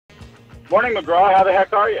Morning, McGraw. How the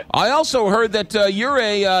heck are you? I also heard that you're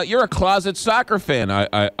a closet soccer fan.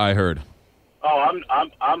 I heard. Oh,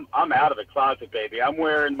 I'm out of the closet, baby. I'm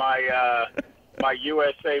wearing my my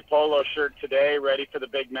USA polo shirt today, ready for the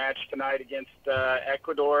big match tonight against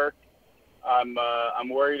Ecuador. I'm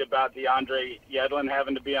worried about DeAndre Yedlin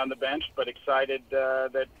having to be on the bench, but excited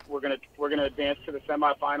that we're gonna advance to the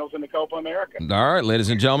semifinals in the Copa America. All right, ladies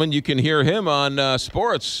and gentlemen, you can hear him on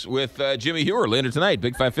Sports with Jimmy Hewer later tonight,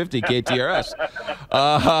 Big 550 KTRS.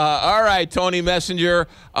 All right, Tony Messenger,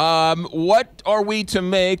 what are we to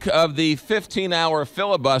make of the 15-hour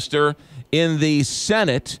filibuster in the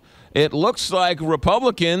Senate? It looks like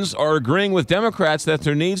Republicans are agreeing with Democrats that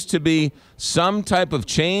there needs to be some type of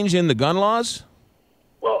change in the gun laws?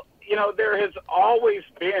 Well, there has always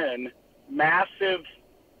been massive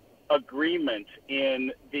agreement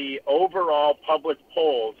in the overall public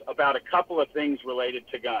polls about a couple of things related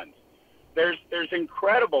to guns. There's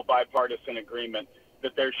incredible bipartisan agreement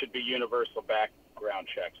that there should be universal background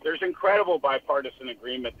checks. There's incredible bipartisan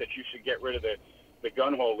agreement that you should get rid of the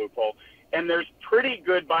gun hole loophole. And there's pretty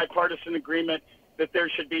good bipartisan agreement that there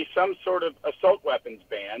should be some sort of assault weapons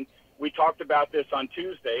ban. We talked about this on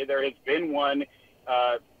Tuesday. There has been one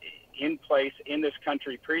in place in this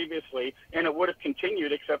country previously, and it would have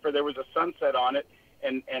continued except for there was a sunset on it,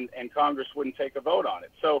 and Congress wouldn't take a vote on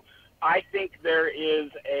it. So I think there is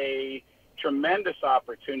a tremendous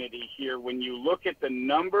opportunity here when you look at the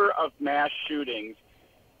number of mass shootings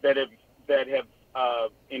that have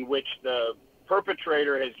in which the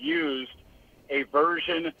perpetrator has used a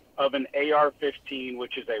version of an AR-15,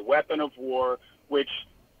 which is a weapon of war, which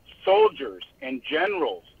soldiers and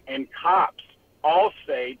generals and cops all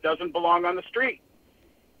say doesn't belong on the street.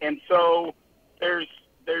 And so there's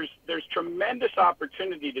tremendous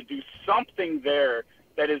opportunity to do something there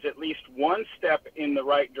that is at least one step in the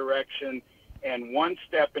right direction and one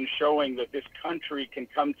step in showing that this country can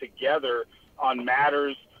come together on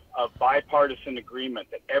matters of bipartisan agreement,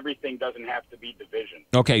 that everything doesn't have to be division.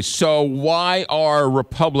 Okay, so why are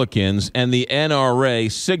Republicans and the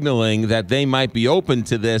NRA signaling that they might be open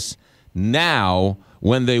to this now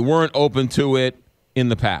when they weren't open to it in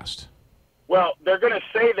the past? Well, they're going to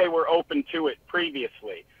say they were open to it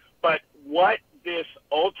previously, but what this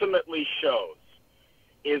ultimately shows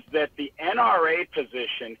is that the NRA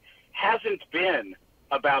position hasn't been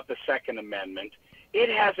about the Second Amendment. It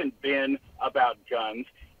hasn't been about guns.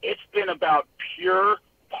 It's been about pure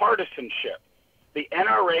partisanship. The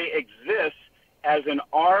NRA exists as an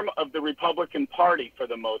arm of the Republican Party for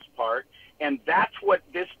the most part, and that's what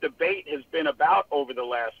this debate has been about over the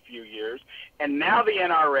last few years. And now the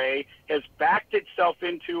NRA has backed itself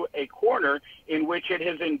into a corner in which it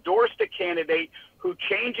has endorsed a candidate who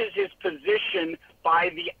changes his position by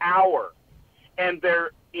the hour. And they're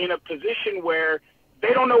in a position where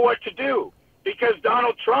they don't know what to do because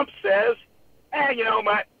Donald Trump says,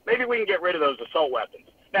 maybe we can get rid of those assault weapons.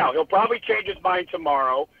 Now, he'll probably change his mind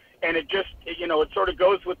tomorrow, and it sort of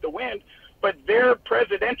goes with the wind. But their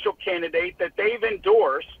presidential candidate that they've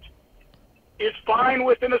endorsed is fine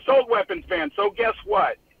with an assault weapons ban. So guess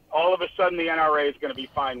what? All of a sudden, the NRA is going to be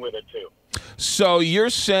fine with it, too. So you're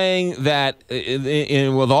saying that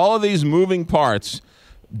with all of these moving parts,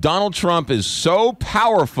 Donald Trump is so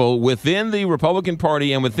powerful within the Republican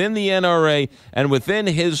Party and within the NRA and within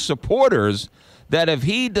his supporters that if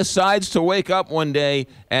he decides to wake up one day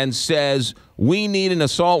and says, we need an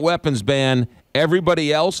assault weapons ban,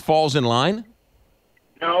 everybody else falls in line?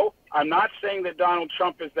 No, I'm not saying that Donald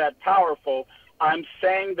Trump is that powerful. I'm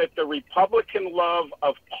saying that the Republican love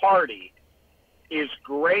of party is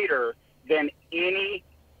greater than any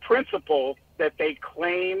principle that they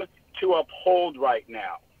claim to uphold right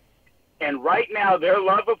now. And right now, their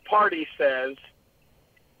love of party says,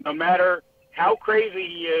 no matter how crazy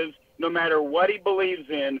he is, no matter what he believes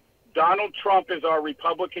in, Donald Trump is our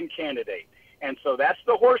Republican candidate. And so that's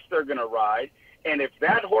the horse they're going to ride. And if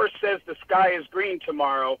that horse says the sky is green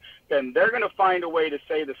tomorrow, then they're going to find a way to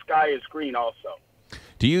say the sky is green also.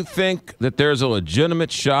 Do you think that there's a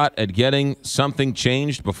legitimate shot at getting something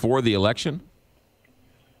changed before the election?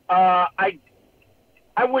 I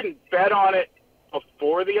wouldn't bet on it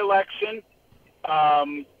before the election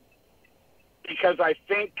because I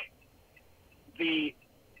think the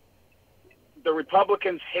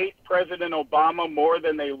Republicans hate President Obama more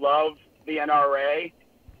than they love the NRA.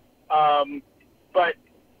 But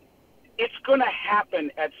it's going to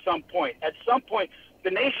happen at some point. At some point,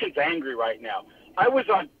 the nation's angry right now. I was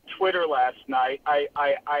on Twitter last night. I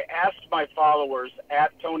asked my followers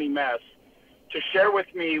at Tony Mess to share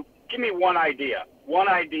with me, give me one idea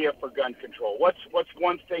for gun control. What's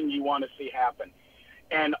one thing you want to see happen?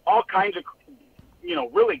 And all kinds of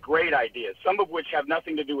really great ideas, some of which have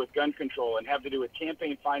nothing to do with gun control and have to do with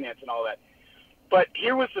campaign finance and all that. But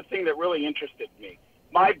here was the thing that really interested me.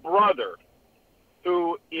 My brother,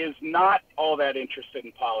 who is not all that interested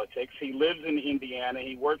in politics, he lives in Indiana,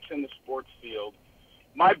 he works in the sports field.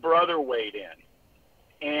 My brother weighed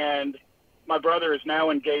in, and my brother is now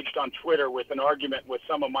engaged on Twitter with an argument with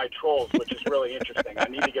some of my trolls, which is really interesting. I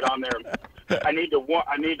need to get on there. I need to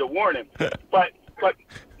warn him. But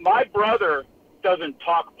my brother doesn't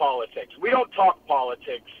talk politics. We don't talk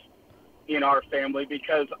politics in our family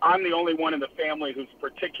because I'm the only one in the family who's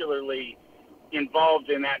particularly involved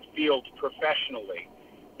in that field professionally.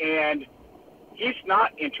 And he's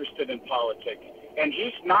not interested in politics, and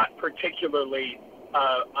he's not particularly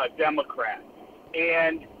a Democrat.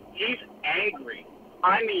 And he's angry.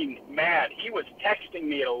 I mean, mad. He was texting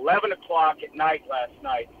me at 11 o'clock at night last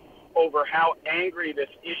night over how angry this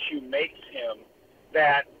issue makes him,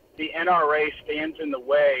 that the NRA stands in the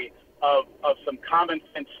way of some common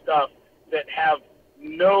sense stuff that have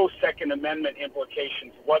no Second Amendment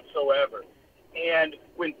implications whatsoever. And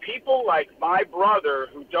when people like my brother,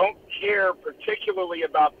 who don't care particularly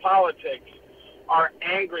about politics, are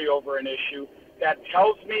angry over an issue, that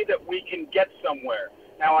tells me that we can get somewhere.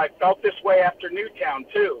 Now, I felt this way after Newtown,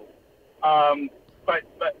 too.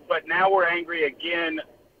 But now we're angry again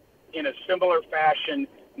in a similar fashion,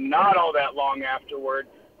 not all that long afterward.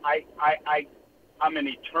 I'm an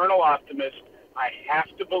eternal optimist. I have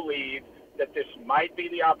to believe that this might be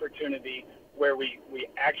the opportunity where we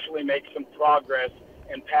actually make some progress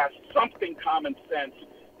and pass something common sense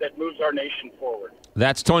that moves our nation forward.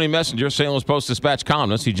 That's Tony Messenger, St. Louis Post-Dispatch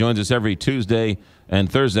columnist. He joins us every Tuesday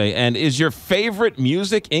and Thursday. And is your favorite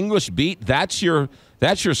music English beat? That's your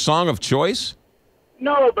song of choice?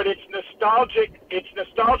 No, but it's nostalgic. It's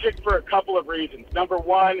nostalgic for a couple of reasons. Number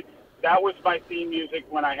one, that was my theme music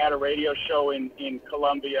when I had a radio show in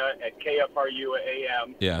Columbia at KFRU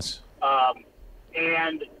AM. Yes.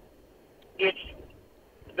 And it's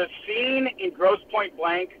the scene in Grosse Pointe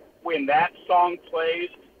Blank when that song plays.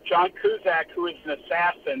 John Cusack, who is an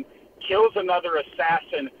assassin, kills another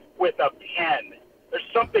assassin with a pen. There's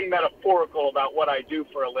something metaphorical about what I do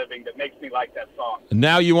for a living that makes me like that song.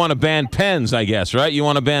 Now you want to ban pens, I guess, right? You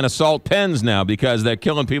want to ban assault pens now because they're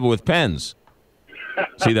killing people with pens.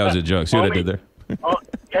 See, that was a joke. See what I did there?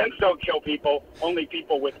 Pens don't kill people. Only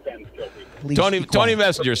people with pens kill people. Tony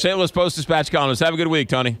Messenger, St. Louis Post-Dispatch columnist. Have a good week,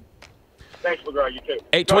 Tony. Thanks, McGraw. You too.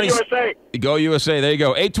 820, Go USA. Go USA. There you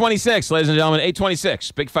go. 826, ladies and gentlemen.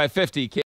 826. Big 550.